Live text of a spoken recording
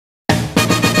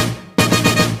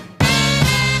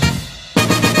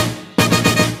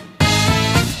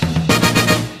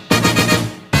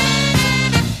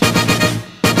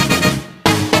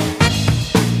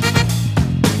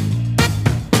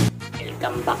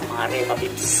mga Repa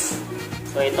Pips.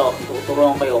 So ito,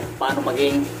 tuturuan kayo paano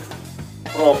maging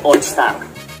Pro All-Star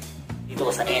dito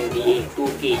sa NBA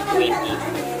 2K20.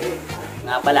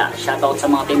 Nga pala, shoutout sa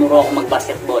mga tinuro akong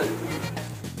mag-basketball.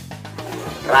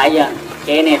 Ryan,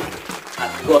 Kenneth,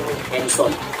 at Got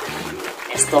Henson,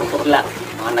 Nestor Turla,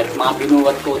 mga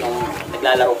binuhat ko nung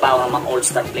naglalaro pa ako ng mga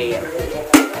All-Star player.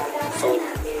 So,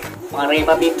 mga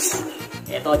Repa Pips,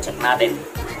 ito, check natin.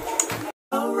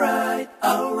 Alright.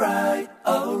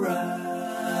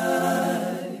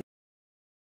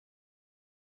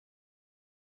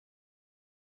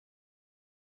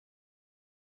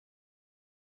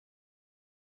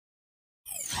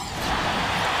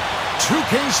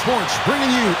 Sports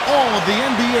bringing you all of the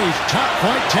NBA's top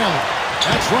flight talent.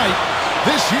 That's right,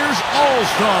 this year's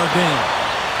All-Star Game.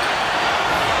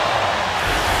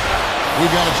 We've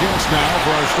got a chance now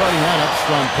for our starting lineups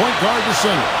from point guard to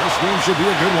center. This game should be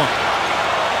a good one.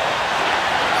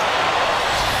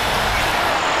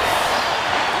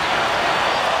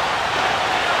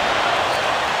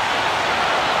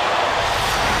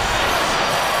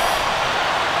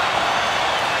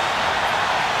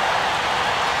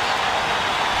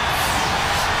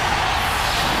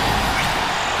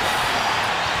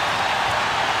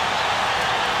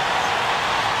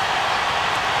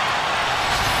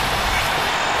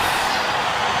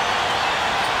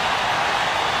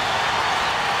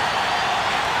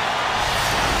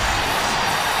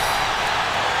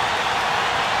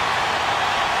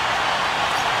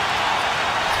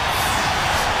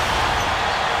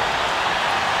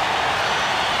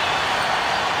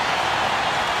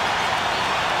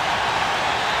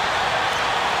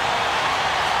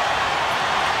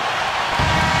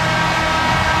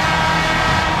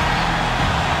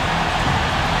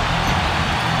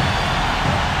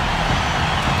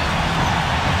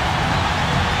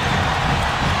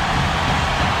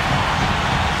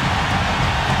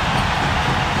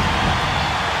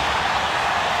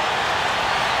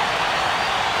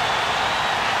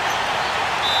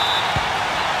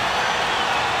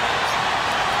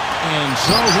 And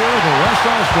so here the West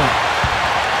All-Star.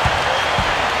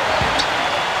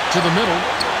 To the middle.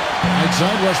 Right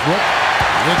side Westbrook.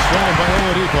 It's stolen by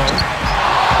Oladipo.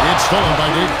 It's stolen by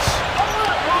Davis.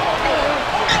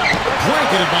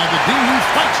 Blanketed by the D, who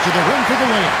fights to the rim for the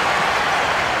win.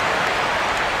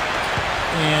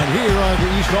 And here are the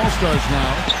East All-Stars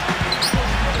now.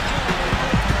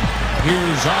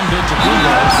 Here's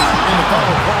Antetokounmpo in the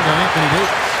foul called on Anthony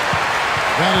Davis.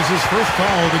 That is his first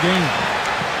foul of the game.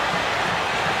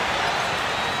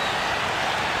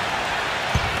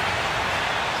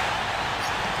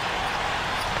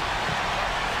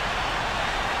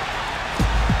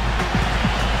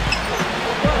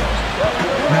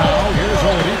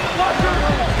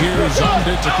 Here's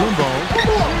Antetokounmpo.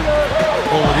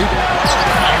 Oladipo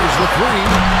fires the three.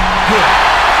 Good.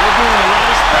 We're doing a lot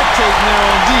of spectating there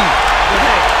on D. But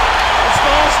hey, it's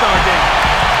the All-Star Game.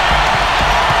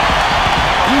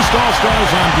 East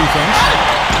All-Stars on defense.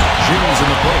 James in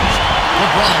the post.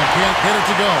 LeBron can't get it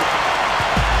to go.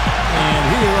 And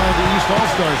here are the East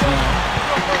All-Stars now.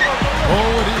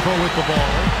 Oladipo with the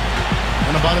ball.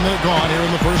 And about a minute gone here in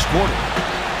the first quarter.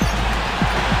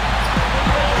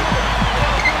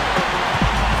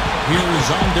 Here's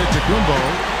Antetokounmpo.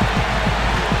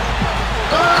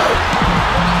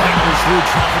 Battles through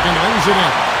traffic and lays it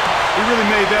in. He really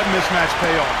made that mismatch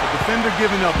pay off. A defender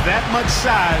giving up that much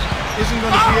size isn't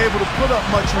going to be able to put up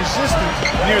much resistance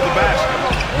near the basket.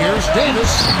 Here's Davis.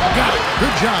 Got it.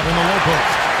 Good job in the low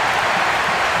post.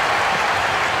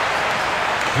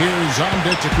 Here's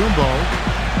Antetokounmpo.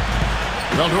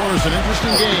 Well, Doris, an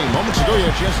interesting game. Moments ago, you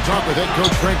had a chance to talk with head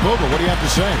coach Frank Vogel. What do you have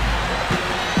to say?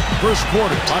 First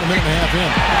quarter, about a minute and a half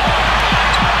in.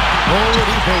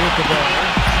 Oladipo with the ball.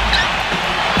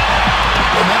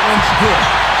 And that one's good.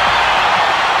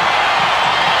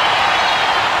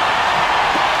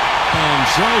 And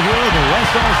so here are the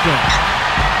West All-Stars.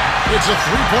 It's a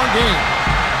three-point game.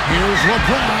 Here's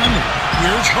LeBron.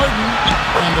 Here's Harden.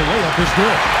 And the layup is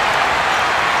good.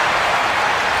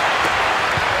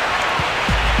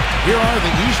 Here are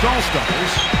the East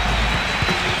All-Stars.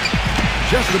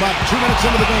 Just about 2 minutes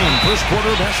into the game, first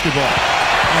quarter basketball.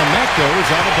 And that goes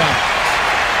out of bounds.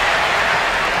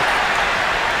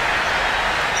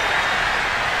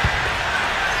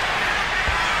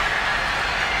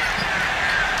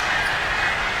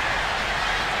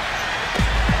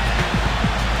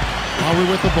 Lowry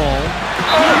with the ball.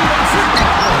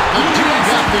 The team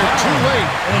got there too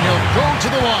late, and he'll go to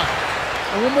the line.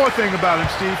 And one more thing about him,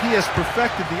 Steve. He has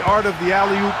perfected the art of the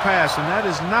alley-oop pass, and that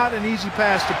is not an easy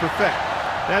pass to perfect.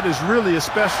 That is really a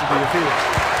specialty of his.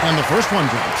 And the first one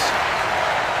drops.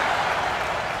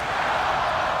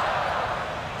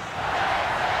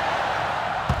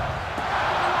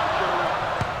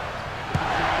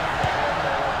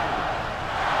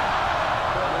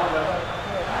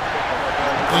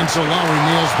 so Lowry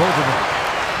nails both of them.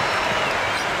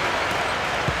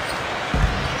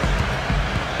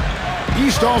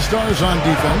 East All-Stars on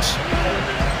defense.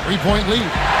 3-point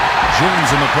lead. James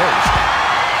in the post.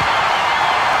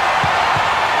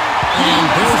 And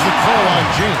there's the call on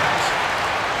James.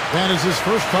 That is his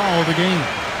first foul of the game.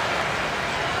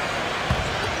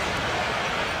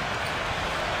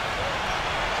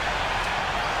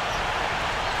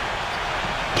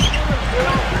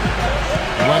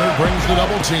 Leonard brings the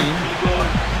double team.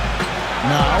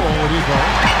 Now Oladipo.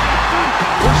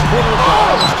 First quarter of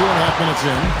ball is 2.5 minutes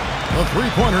in. A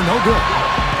three-pointer, no good.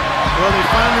 Well, they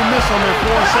finally miss on their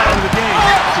fourth side of the game.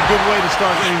 It's a good way to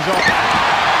start things off.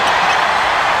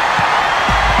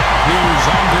 Here's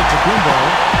Antetokounmpo.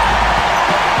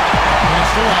 Pass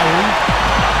to Lowry.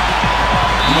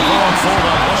 And the ball forward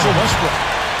on Russell Westbrook.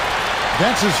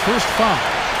 That's his first foul.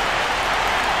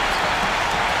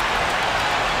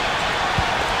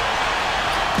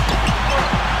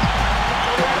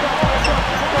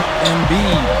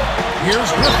 Embiid.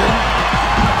 Here's Griffin.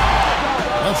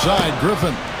 Left side,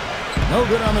 Griffin. No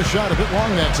good on the shot, a bit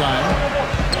long that time.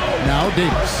 Now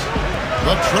Davis.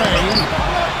 The train.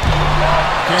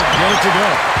 Can't get it to go.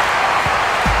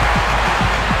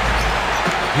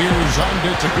 Here's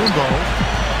Antetokounmpo.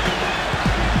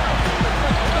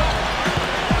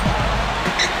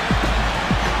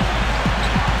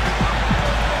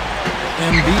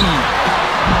 Embiid.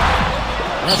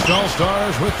 West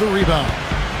All-Stars with the rebound.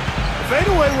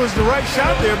 Fadeaway was the right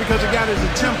shot there because it got his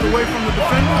attempt away from the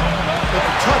defender, but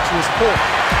the touch was poor.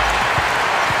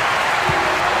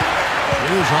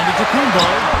 Here's Antetokounmpo.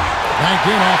 Back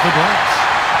in off the glass.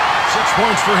 6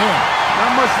 points for him.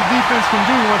 Not much the defense can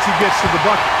do once he gets to the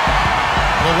bucket.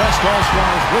 The West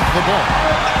All-Stars with the ball.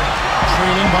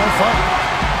 Trailing by 5.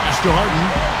 Pass to Harden.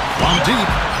 From deep.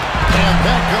 And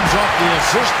that comes off the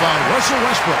assist by Russell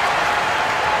Westbrook.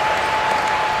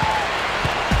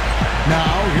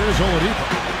 Now, here's Oladipo.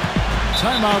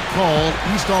 Timeout called,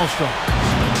 East All-Stars.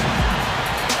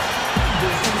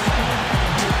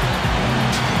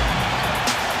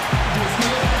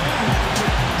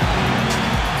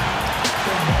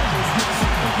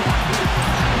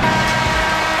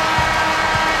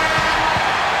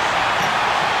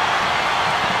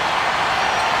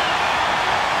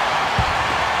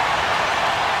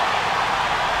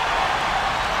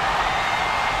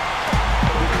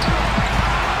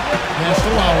 Pass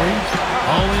to Lowry.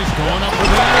 Always going up with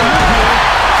it.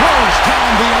 Throws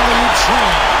down the alley-oop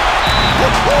slam.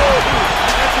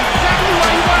 That's exactly why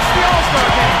you watch the All-Star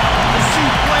game. To see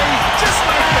plays just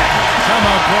like that.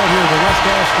 Timeout call here. The West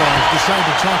All-Stars decide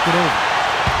to talk it over.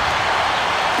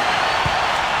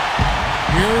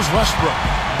 Here's Westbrook.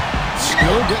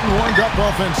 Still getting warmed up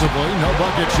offensively. No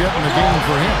buckets yet in the game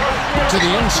for him. To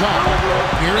the inside.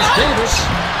 Here's Davis.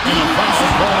 And a foul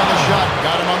call on the shot.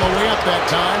 Got him on the way up that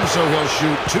time, so he'll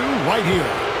shoot 2 right here.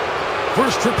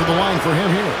 First trip to the line for him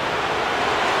here.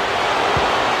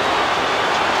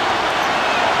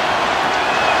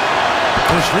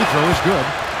 First free throw is good.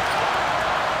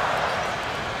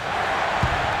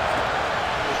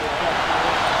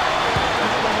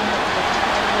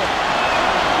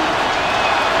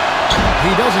 He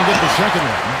doesn't get the second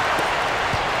one.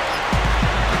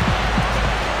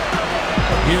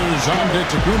 Here's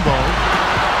Antetokounmpo.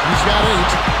 He's got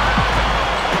 8.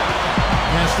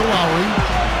 Pass to Lowry.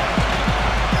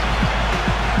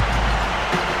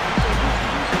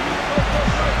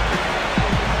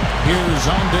 Here's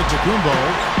Antetokounmpo.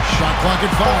 Shot clock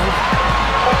at 5.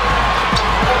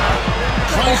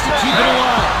 Tries to keep it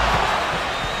alive.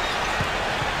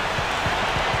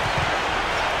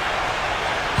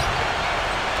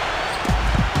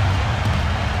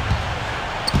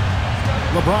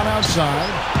 LeBron outside.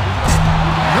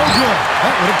 No good.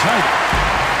 That would have tied it.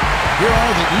 Here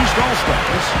are the East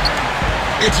All-Stars.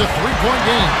 It's a 3-point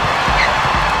game.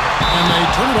 And they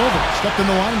turn it over. Stepped in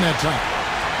the line that time.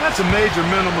 That's a major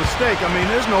mental mistake. I mean,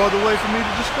 there's no other way for me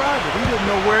to describe it. He didn't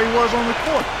know where he was on the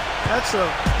court. That's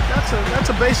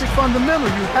a basic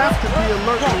fundamental. You have to be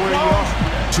alert to where you are.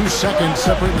 2 seconds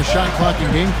separating the shot clock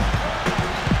and game clock.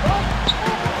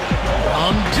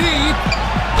 On deep.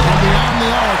 And beyond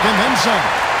the arc and then some.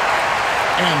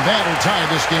 And that'll tie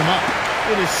this game up.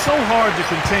 It is so hard to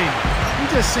contain him. He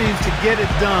just seems to get it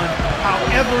done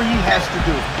however he has to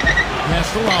do it.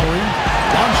 Pass to Lowry.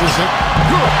 Launches it.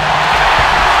 Good.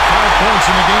 5 points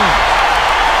in the game.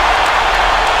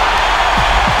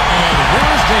 And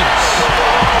here's Davis.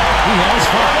 He has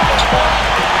 5.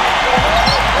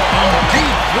 On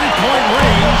deep 3-point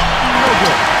range. No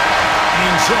good.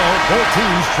 And so, both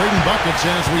teams trading buckets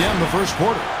as we end the first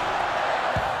quarter.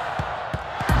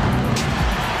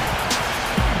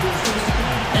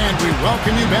 And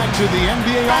Welcome you back to the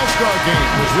NBA All-Star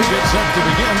Game as we get set to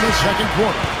begin the second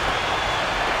quarter.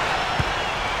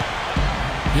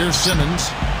 Here's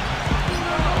Simmons.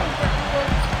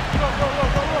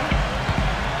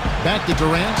 Back to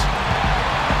Durant.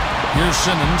 Here's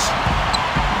Simmons.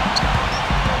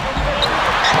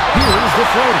 Here's the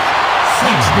floater.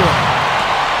 That's good.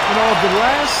 You know, of the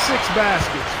last 6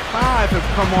 baskets, 5 have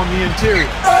come on the interior.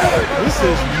 This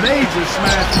is major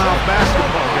smash mouth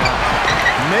basketball, guys.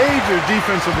 Major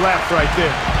defensive lapse right there.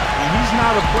 And he's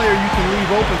not a player you can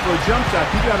leave open for a jump shot.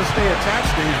 You got to stay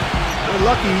attached to him. We're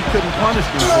lucky he couldn't punish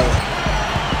them for it.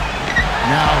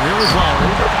 Now here is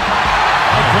Lowry.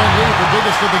 Outpoint lead, the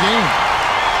biggest of the game.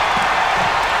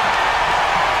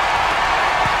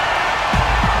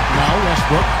 Now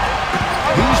Westbrook.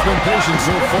 He's been patient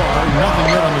so far. Nothing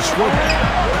yet on the scoreboard.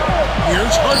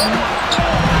 Here's Harden.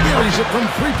 Carries it from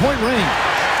three-point range.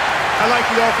 I like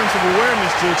the offensive awareness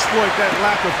to exploit that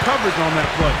lack of coverage on that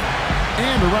play.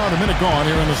 And around a minute gone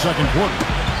here in the second quarter.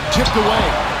 Tipped away.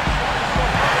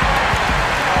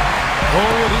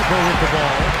 Oladipo with the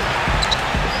ball.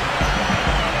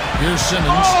 Here's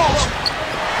Simmons.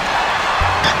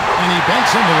 And he banks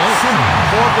in the lane.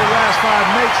 4 of their last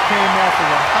 5 makes came off of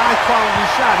a high-quality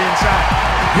shot inside.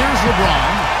 Here's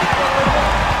LeBron.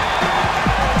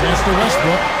 Pass to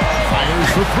Westbrook. Fires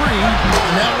for 3.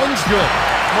 And that one's good.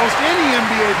 Most any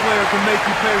NBA player can make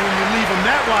you pay when you leave them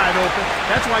that wide open.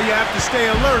 That's why you have to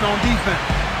stay alert on defense.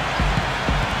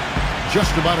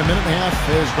 Just about a minute and a half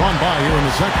has gone by here in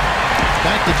the second.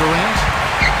 Back to Durant.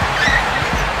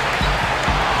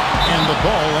 And the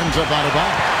ball ends up out of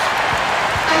bounds.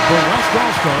 The West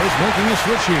All-Stars making a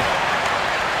switch here.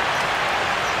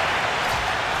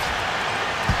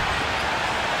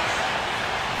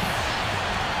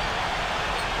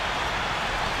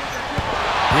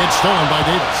 It's stolen by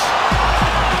Davis.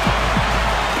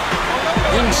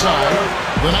 Inside,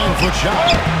 the 9-foot shot.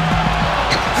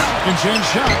 And chance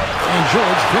shot. And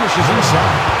George finishes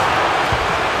inside.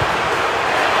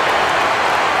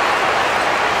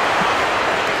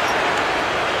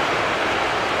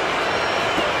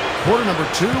 Quarter number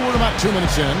 2, we're about 2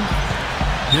 minutes in.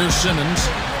 Here's Simmons.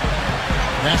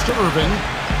 Pass to Irving.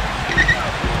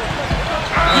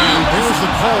 And there's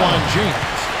the call on James.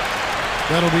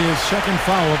 That'll be his second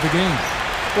foul of the game.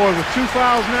 Boy, with 2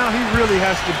 fouls now, he really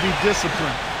has to be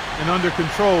disciplined and under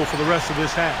control for the rest of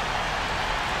this half.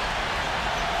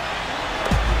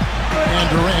 And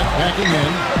Durant backing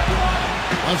in.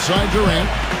 Outside Durant.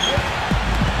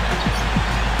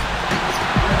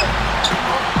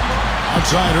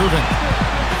 Outside Irving.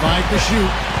 5 to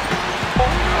shoot.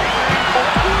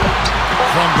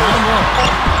 From down low.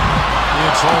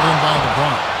 It's hauled in by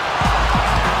LeBron.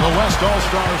 The West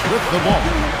All-Stars with the ball.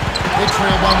 They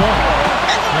trail by 1.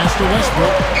 Pass to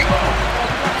Westbrook.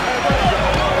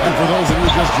 And for those of you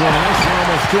just joining us, we're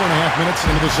almost 2.5 minutes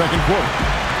into the second quarter.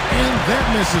 And that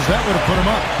misses. That would have put him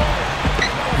up.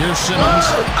 Here's Simmons.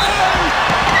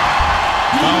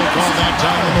 Foul call that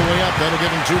time on the way up. That'll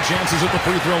give him 2 chances at the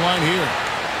free throw line here.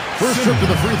 First trip to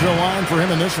the free throw line for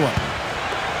him in this one.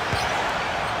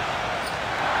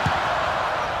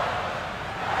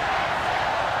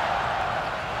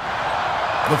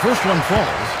 The first one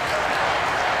falls.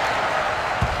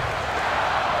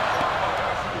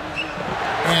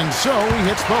 And so he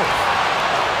hits both.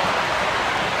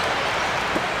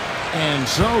 And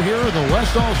so here are the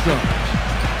West All-Stars.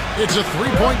 It's a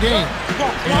 3-point game.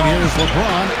 And here's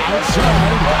LeBron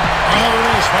outside. Another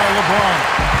miss by LeBron.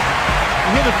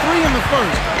 He hit a 3 in the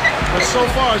first, but so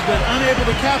far has been unable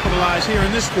to capitalize here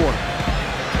in this quarter.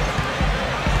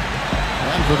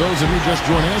 And for those of you just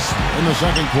joining us in the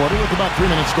second quarter with about 3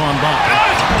 minutes gone by.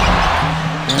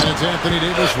 And it's Anthony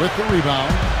Davis with the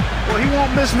rebound. Well, he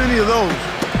won't miss many of those,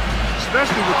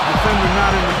 especially with the defender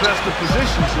not in the best of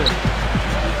positions here.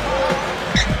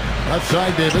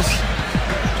 Outside Davis.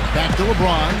 Back to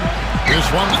LeBron. This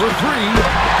one for 3.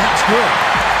 That's good.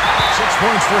 6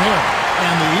 points for him.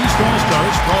 And the East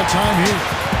All-Stars call time here.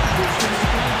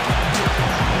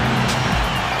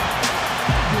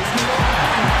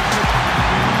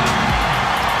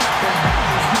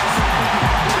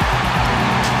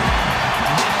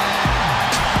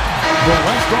 The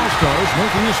West All-Stars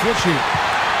making a switch here.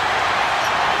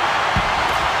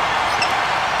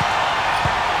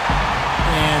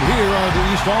 And here are the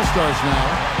East All-Stars now.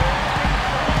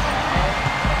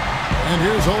 And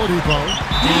here's Oladipo.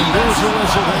 And there's the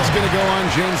whistle. That's going to go on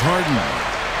James Harden.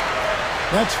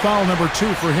 That's foul number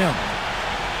 2 for him.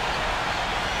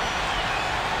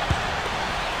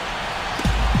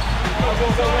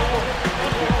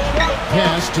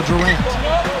 Pass to Durant.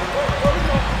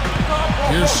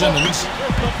 Here's Simmons.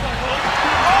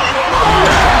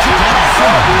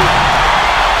 Simmons.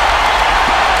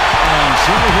 And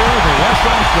so here the West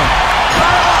on front.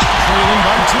 Trailing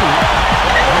by 2.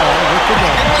 Ball with the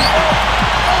goal.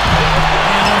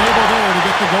 And unable there to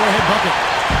get the go-ahead bucket.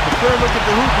 A fair look at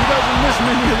the hoop. He doesn't miss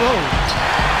many of those.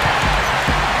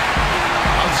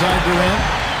 Outside Durant.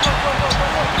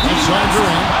 Inside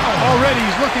Durant. Already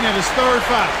he's looking at his third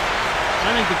foul.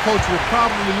 I think the coach will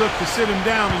probably look to sit him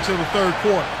down until the third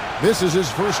quarter. This is his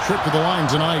first trip to the line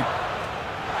tonight.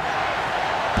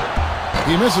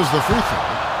 He misses the free throw.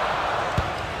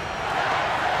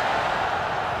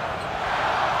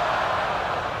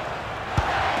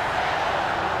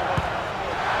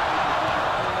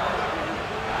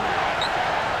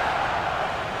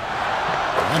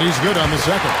 And he's good on the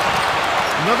second.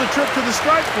 Another trip to the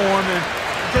strike form, and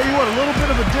I'll tell you what, a little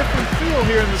bit of a different feel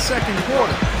here in the second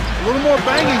quarter. A little more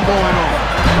banging going on.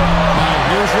 Now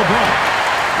here's LeBron.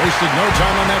 Wasted no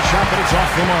time on that shot, but it's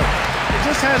off the mark. It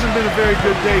just hasn't been a very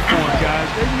good day for him, guys.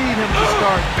 They need him to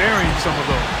start burying some of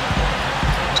those.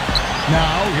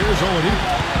 Now here's Oladipo.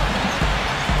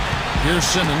 Here's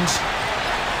Simmons.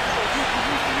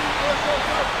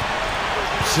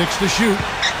 6 to shoot.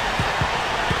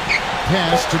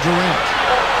 Pass to Durant.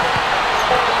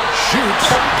 Shoots.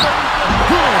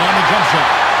 Good on the jump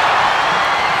shot.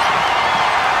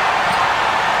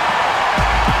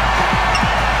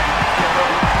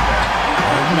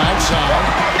 Harden outside.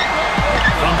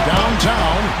 From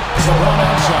downtown. LeBron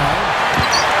outside.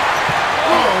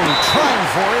 Oh, trying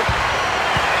for it.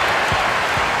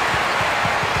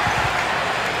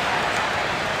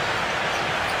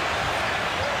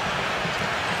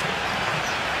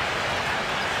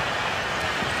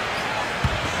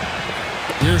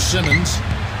 Here's Simmons.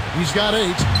 He's got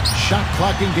 8. Shot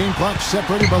clock and game clock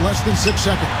separated by less than 6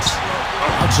 seconds.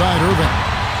 Outside Irving.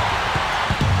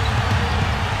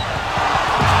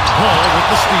 Paul with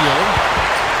the steal.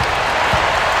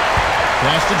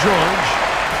 Pass to George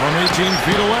from 18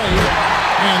 feet away.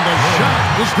 And the shot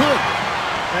is good.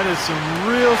 That is some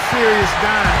real serious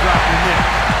dime dropping there.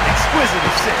 Exquisite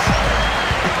assist.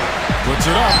 Puts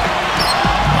it up.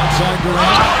 Outside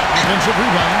Durant. Offensive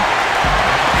rebound.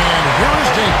 And here is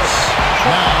Davis.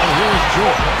 Now here's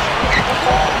George.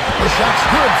 The shot's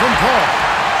good from Paul.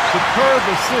 Superb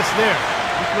assist there.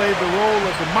 He played the role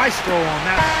of the maestro on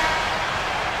that.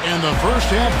 And the first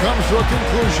half comes to a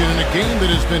conclusion in a game that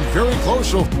has been very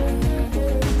close.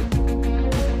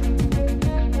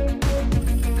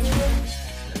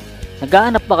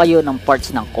 Naghahanap ba kayo ng parts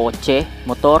ng kotse,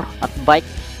 motor at bike?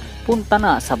 Punta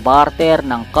na sa Barter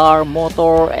ng car,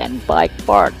 motor and bike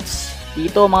parts.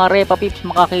 Dito mga Repa Pips,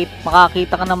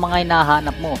 makakita ka ng mga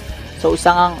hinahanap mo. So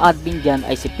isang ang admin dyan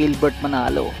ay si Philbert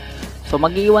Manalo. So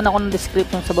mag-iwan ako ng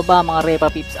description sa baba mga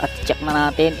Repa Pips at check na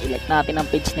natin, i-like natin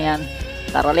ang page na yan.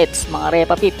 Tara let's mga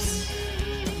Repa Pips!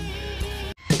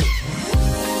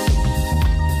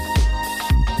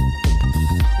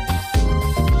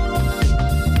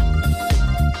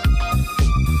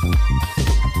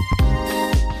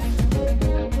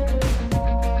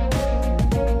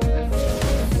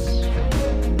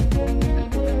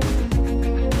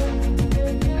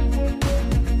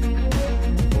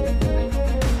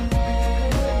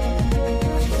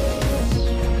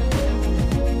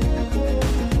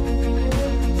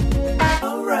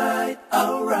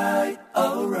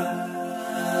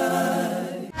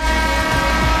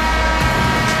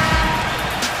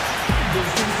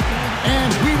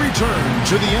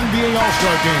 To the NBA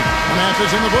All-Star Game. The match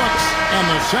is in the books, and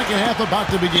the second half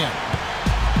about to begin.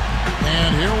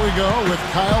 And here we go with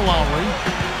Kyle Lowry.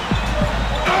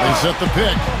 They set the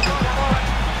pick.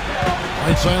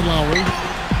 Right side Lowry.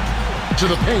 To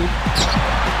the paint.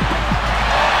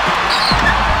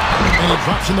 And he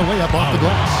drops in the layup off the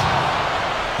glass.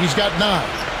 He's got 9.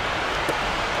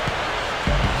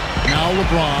 Now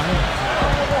LeBron.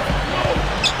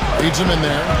 Leads him in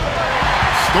there.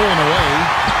 Stolen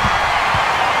away.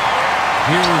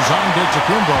 Here's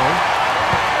Antetokounmpo.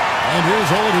 And here's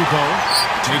Oladipo.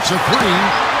 Takes a 3.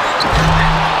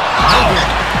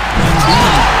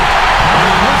 Indeed. And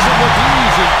he looks at with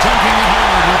ease at dunking it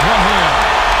hard with one hand.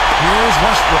 Here's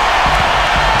Westbrook.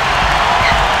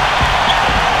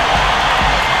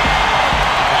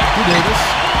 Back to Davis.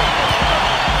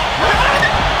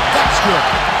 That's good.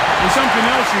 And something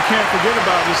else you can't forget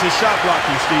about is his shot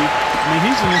blocking, Steve. I mean,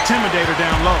 he's an intimidator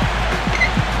down low.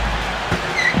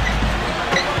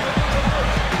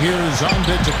 Here's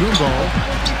Antetokounmpo.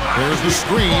 There's the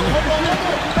screen.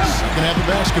 Second half of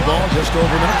basketball, just over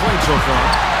a minute played so far.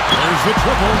 There's the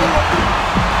triple.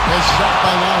 A shot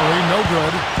by Lowry, no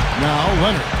good. Now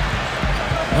Leonard.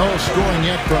 No scoring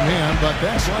yet from him, but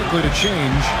that's likely to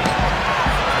change.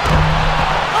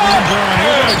 And they're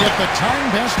unable to get the time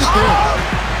basket there.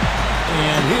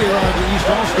 And here are the East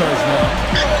All-Stars now.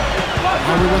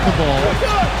 Murray with the ball.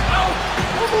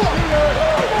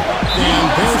 And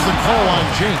there's the call on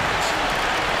James.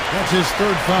 That's his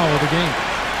third foul of the game.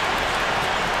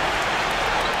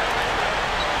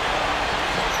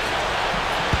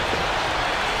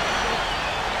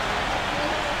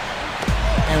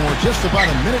 And we're just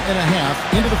about a minute and a half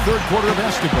into the third quarter of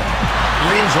basketball.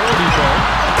 Here's Oladipo,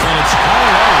 and it's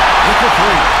Colorado with the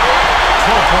three.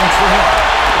 12 points for him.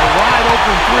 A wide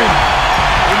open three.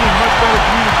 They need much better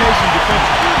communication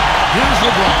defensively. Here's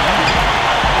LeBron.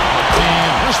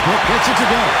 And Westbrook gets it to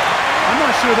go. I'm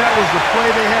not sure that was the play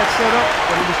they had set up,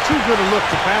 but it was too good a look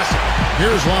to pass it.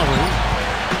 Here's Lowry.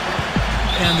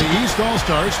 And the East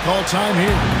All-Stars call time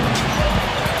here.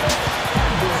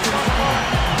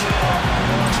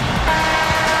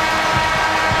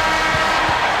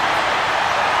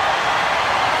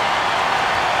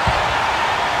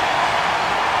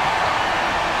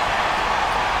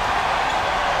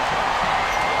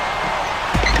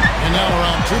 And now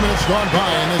around 2 minutes gone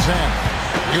by in this half.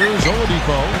 Here's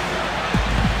Oladipo.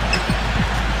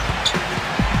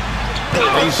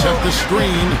 They set the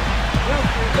screen.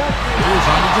 Here's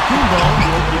Antetokounmpo.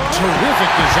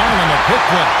 Terrific design on the pick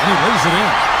play, and he lays it in.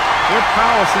 Their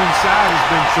prowess inside has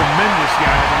been tremendous,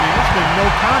 guys. I mean, it's been no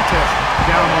contest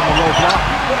down on the low block.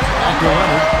 Uncle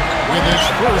Leonard with his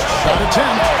first shot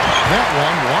attempt. That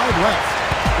one wide left.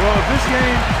 Well, if this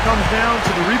game comes down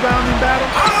to the rebounding battle,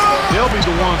 they'll be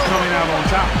the ones coming out on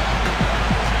top.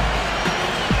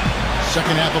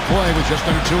 Second half of play with just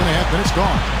under 2.5 minutes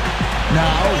gone.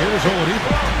 Now, here's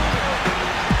Oladipo.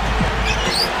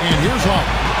 And here's Lowry.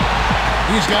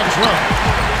 He's got 12.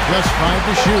 Just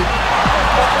 5 to shoot.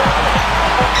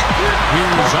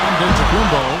 Here's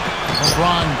Antetokounmpo.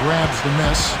 LeBron grabs the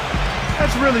miss.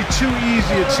 That's really too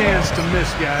easy a chance to miss,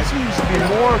 guys. He needs to be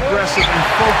more aggressive and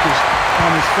focused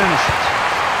on his finishes.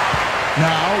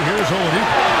 Now, here's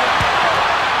Oladipo.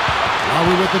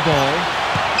 Lowry with the ball.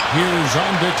 Here's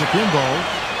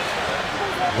Antetokounmpo.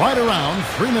 Right around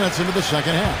 3 minutes into the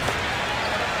second half.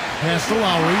 Pass to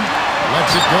Lowry.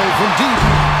 Lets it go from deep.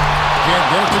 Can't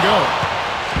get it to go.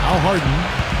 Now Harden.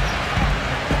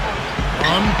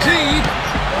 From deep.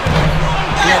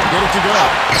 Can't get it to go.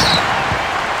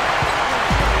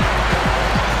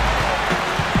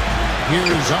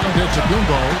 Here's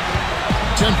Antetokounmpo.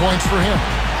 10 points for him.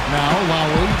 Now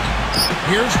Lowry.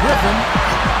 Here's Griffin.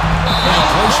 And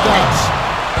play stops.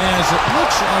 As it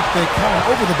looks like they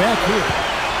call over the back here.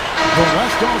 The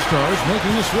West All-Stars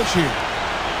making a switch here.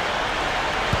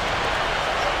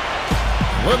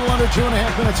 A little under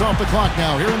 2.5 minutes off the clock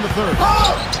now here in the third.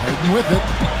 Harden with it.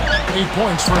 8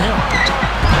 points for him.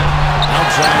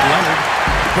 Outside Leonard.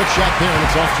 Quick shot there and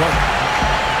it's off target.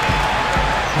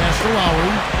 Pass to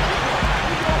Lowry.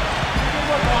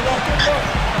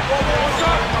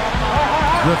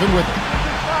 Griffin with it.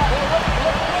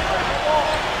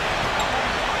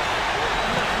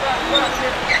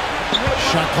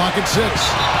 Shot clock at 6.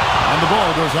 And the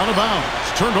ball goes out of bounds.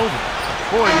 It's turned over.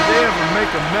 Boy, did they ever make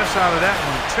a mess out of that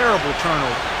one. Terrible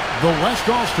turnover. The West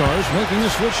All-Stars making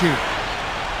a switch here.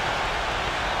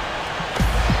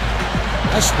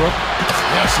 Westbrook.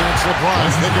 Yes, and it's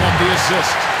LeBron picking up the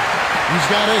assist. He's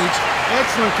got 8.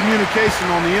 Excellent communication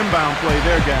on the inbound play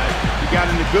there, guys. He got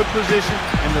in a good position,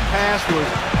 and the pass was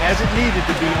as it needed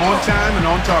to be, on time and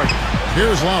on target.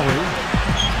 Here's Lowry.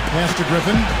 Pass to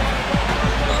Griffin.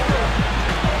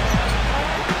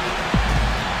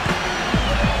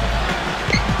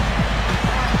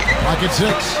 Clock at 6.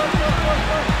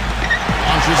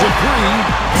 Launches a 3.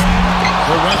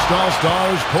 The West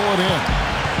All-Stars pull it in.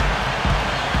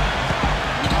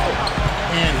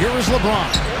 And here is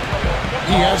LeBron.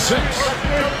 He has 6.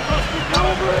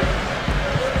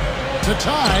 To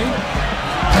tie.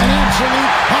 An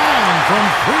absolute pound from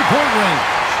 3-point range.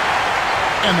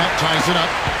 And that ties it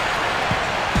up.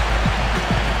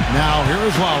 Now here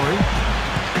is Lowry.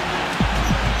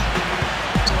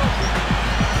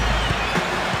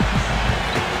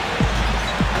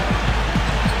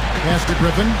 Pass to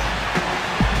Griffin.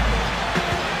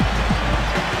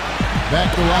 Back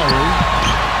to Lowry.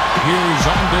 Here's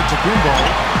Antetokounmpo.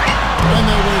 And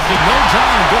they wasted no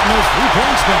time getting those 3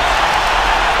 points back.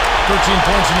 13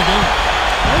 points in the game.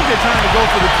 I think they're trying to go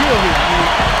for the kill here. I mean,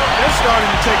 they're starting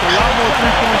to take a lot more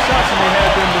 3-point shots than they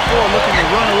had been before, looking to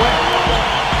run away.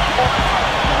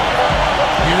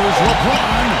 Here's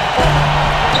LeBron.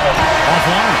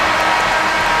 Offline.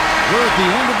 We're at the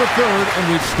end of the third, and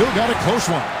we've still got a close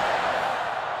one.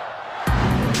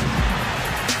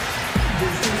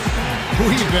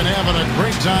 We've been having a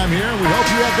great time here. We hope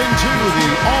you have been too. The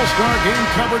All-Star Game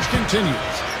coverage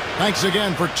continues. Thanks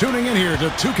again for tuning in here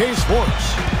to 2K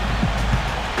Sports.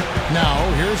 Now,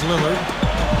 here's Lillard.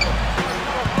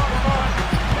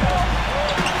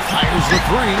 Fires the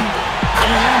three,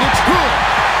 and it's good.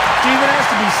 Even has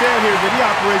to be said here that he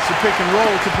operates the pick and roll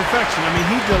to perfection. I mean,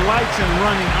 he delights in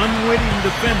running unwitting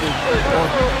defenders or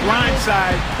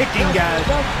blindside picking guys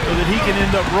so that he can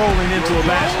end up rolling into a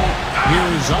basket.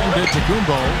 Here's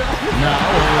Antetokounmpo. Now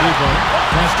Oladipo.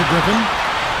 Pass to Griffin.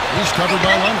 He's covered by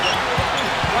Leonard.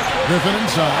 Griffin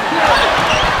inside.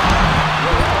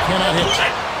 Cannot hit.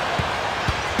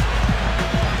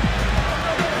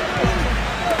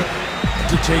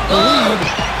 To take the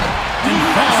lead. And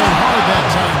fouled hard that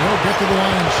time. He'll get to the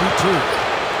line and shoot two.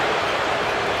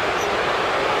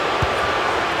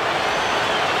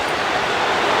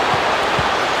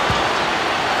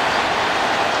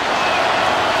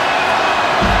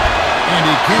 And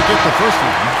he can't get the first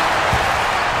one.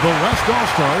 The West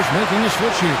All-Stars making a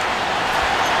switch here.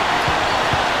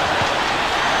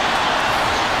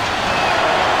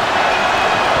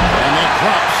 And that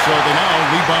drops, so they now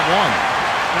lead by one.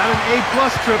 Not an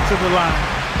A-plus trip to the line,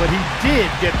 but he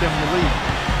did get them the lead.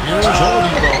 Here's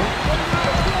Oladipo.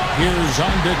 Here's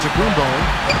Antetokounmpo.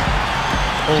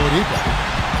 Oladipo.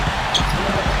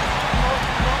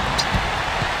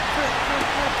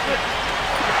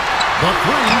 The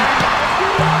three.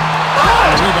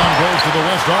 The rebound goes to the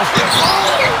West All-Stars.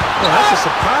 Well, that's a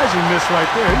surprising miss right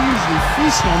there. He usually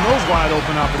feasts on those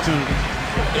wide-open opportunities.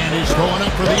 And he's going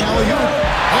up for the alley-oop.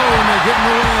 Oh, and they're getting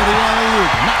away with the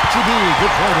alley-oop. Not to be.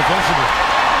 Good play defensively.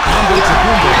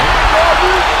 Antetokounmpo.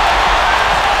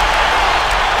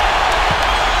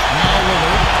 Now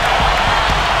Lillard.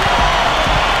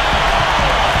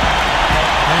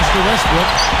 Pass to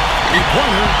Westbrook.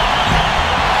 Three-pointer.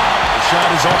 The shot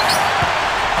is off.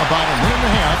 About a minute and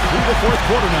a half through the fourth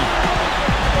quarter now.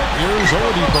 Here's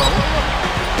Oladipo.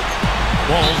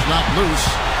 Ball's not loose.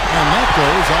 And that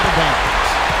goes out of bounds.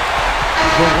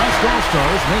 The West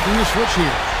All-Stars making a switch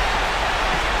here.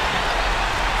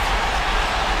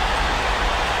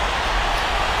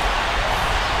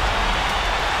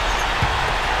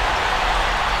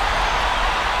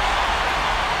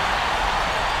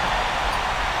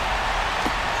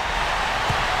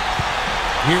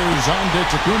 Here's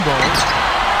Antetokounmpo.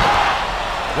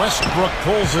 Westbrook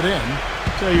pulls it in.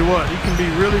 Tell you what, he can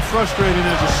be really frustrating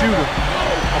as a shooter.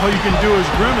 All you can do is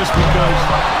grimace because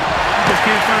you just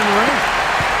can't find the range.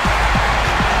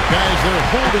 Guys, they're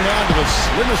holding on to the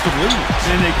slimmest of leads.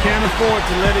 And they can't afford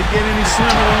to let it get any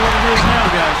slimmer than what it is now,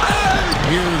 guys.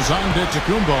 Here's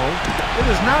Antetokounmpo. It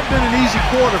has not been an easy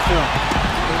quarter for him,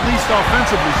 at least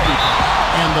offensively speaking.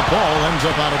 And the ball ends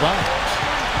up out of bounds.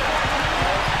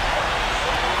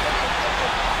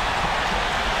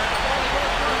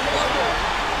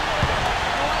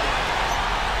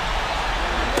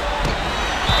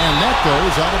 And that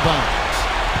goes out of bounds.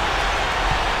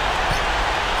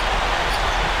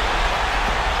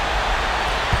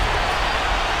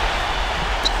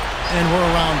 And we're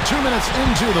around 2 minutes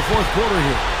into the fourth quarter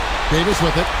here. Davis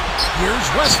with it. Here's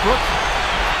Westbrook.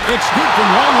 It's good from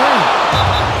long range.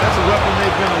 That's a weapon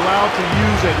they've been allowed to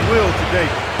use at will today.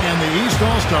 And the East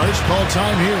All-Stars call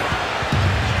time here.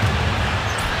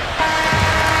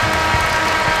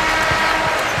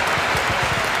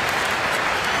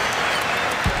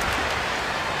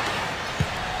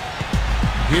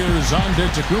 Here's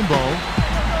Antetokounmpo.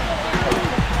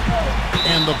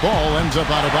 And the ball ends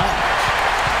up out of bounds.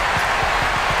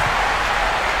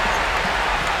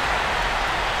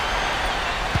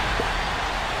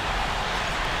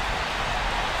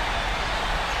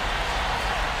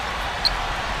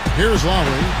 Here's Lowry.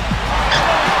 They're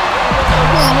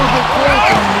going a little bit cold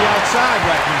from the outside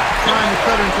right now, trying to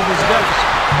cut into this deficit.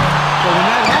 So when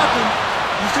that happens,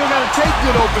 you still got to take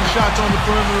good open shots on the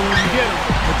perimeter when you get them,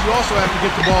 but you also have to get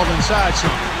the ball inside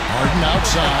some. Harden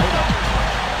outside.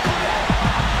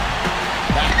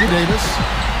 Back to Davis.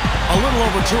 A little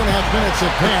over 2.5 minutes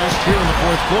have passed here in the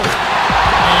fourth quarter.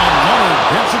 And Leonard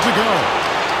gets it to go.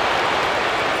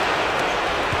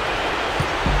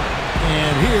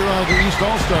 And here are the East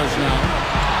All-Stars now.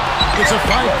 It's a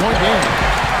 5-point game.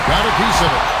 Got a piece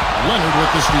of it. Leonard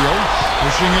with the steal.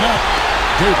 Pushing it up.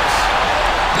 Davis.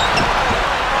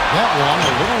 That one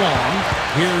a little long.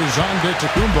 Here's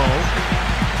Antetokounmpo.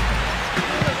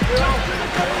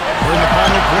 We're in the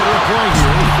final quarter of play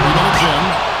here. 3 minutes in.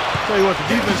 Tell you what, the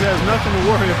defense has nothing to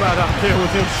worry about out there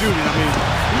with him shooting. I mean,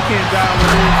 he can't dial it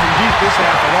in from deep this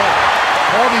half at all.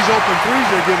 All these open threes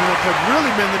they're giving up have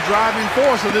really been the driving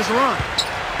force of this run.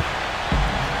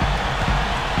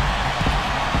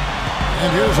 And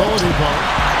here's Oladipo.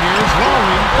 Here's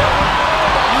Lowry.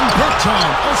 In big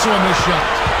time. Also a missed shot.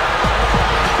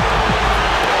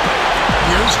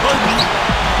 Here's Harden.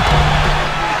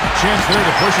 Chance there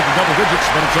to push it to double digits,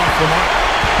 but it's off the mark.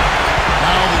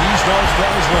 Now the East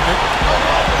All-Stars with it.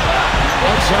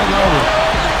 Outside Lowry.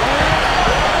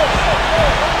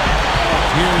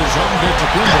 Here's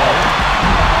Antetokounmpo.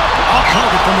 Off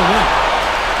target from the wing.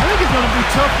 I think it's going to be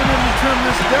tough for them to trim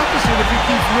this deficit if he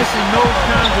keeps missing those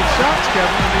kinds of shots,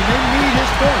 Kevin. I mean, they need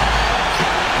his points.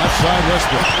 Left side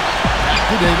Westbrook. Back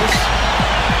to Davis.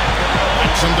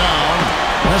 Backs him down.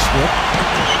 Westbrook.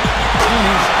 And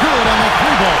he's good on that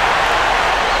three ball.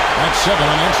 That's 7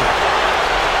 unanswered.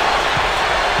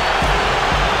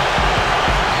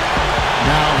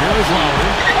 Now here is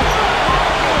Lowry.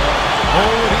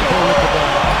 Oladipo with the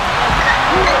ball.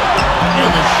 And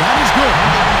the shot is good.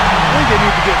 I think they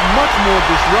need to get much more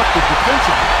disruptive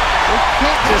defensively. They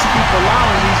can't just keep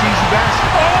allowing these easy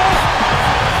baskets.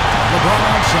 LeBron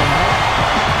outside.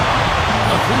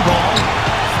 A free ball.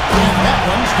 And that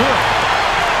one's good.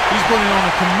 He's putting on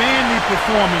a commanding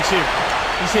performance here.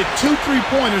 He's hit 2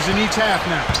 3-pointers in each half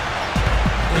now.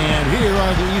 And here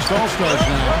are the East All-Stars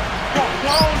now.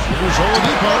 Here's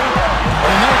Oladipo.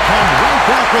 And they come right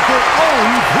back with their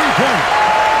own three-pointer.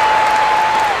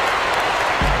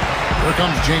 Here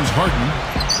comes James Harden.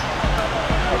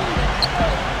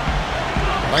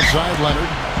 Right side Leonard.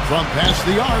 Front past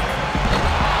the arc.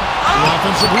 The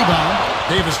offensive rebound.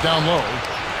 Davis down low.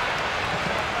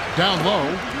 Down low.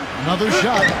 Another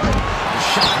shot. The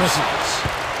shot misses.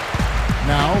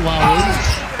 Now Lowry.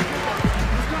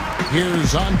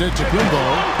 Here's Antetokounmpo.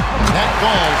 That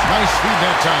falls. Nice feed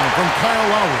that time from Kyle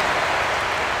Lowry.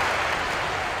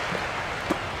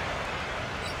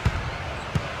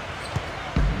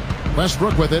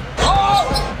 Westbrook with it.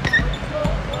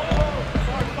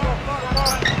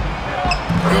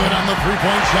 Good on the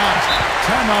three-point shot.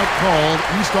 Timeout called.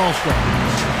 East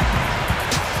All-Stars.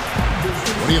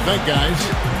 What do you think, guys?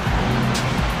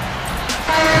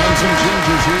 And some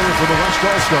changes here for the West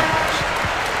All-Stars.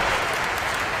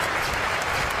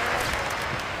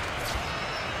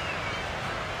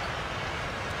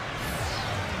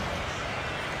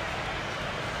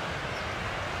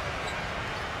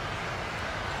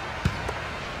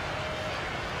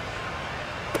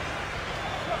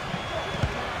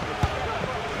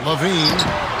 Levine.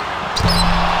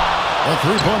 A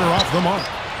three-pointer off the mark.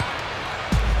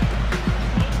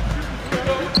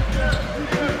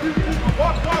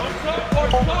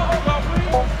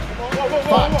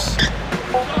 Fox.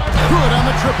 Good on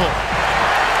the triple.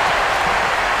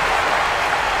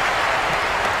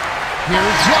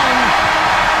 Here's Young.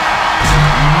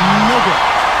 No good.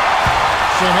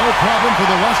 So no problem for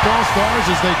the West All-Stars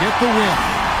as they get the win.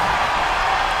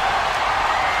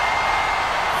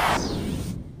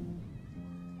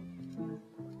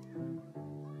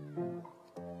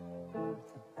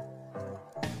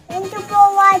 Thank you for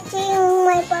watching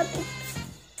my puppets.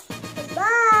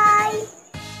 Bye!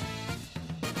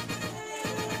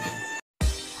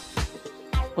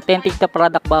 Authentic na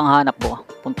product ba ang hanap mo?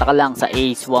 Punta ka lang sa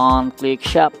Ace One Click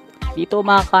Shop. Dito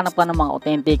makakahanap ka ng mga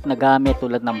authentic na gamit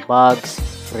tulad ng bags,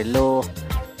 relo,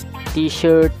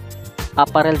 t-shirt,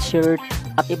 apparel shirt,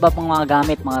 at iba pang mga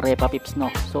gamit, mga Repa Pips, no?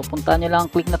 So punta nyo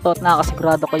lang, click na to at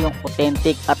nakasigurado kayong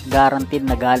authentic at guaranteed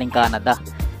na galing Canada.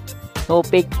 No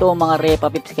fake to mga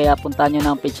Repa Pips, kaya punta nyo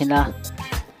ng page na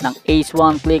ng Ace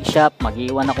One Click Shop.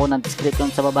 Mag-iwan ako ng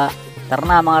description sa baba. Tara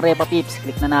na mga Repa Pips,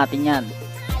 click na natin yan.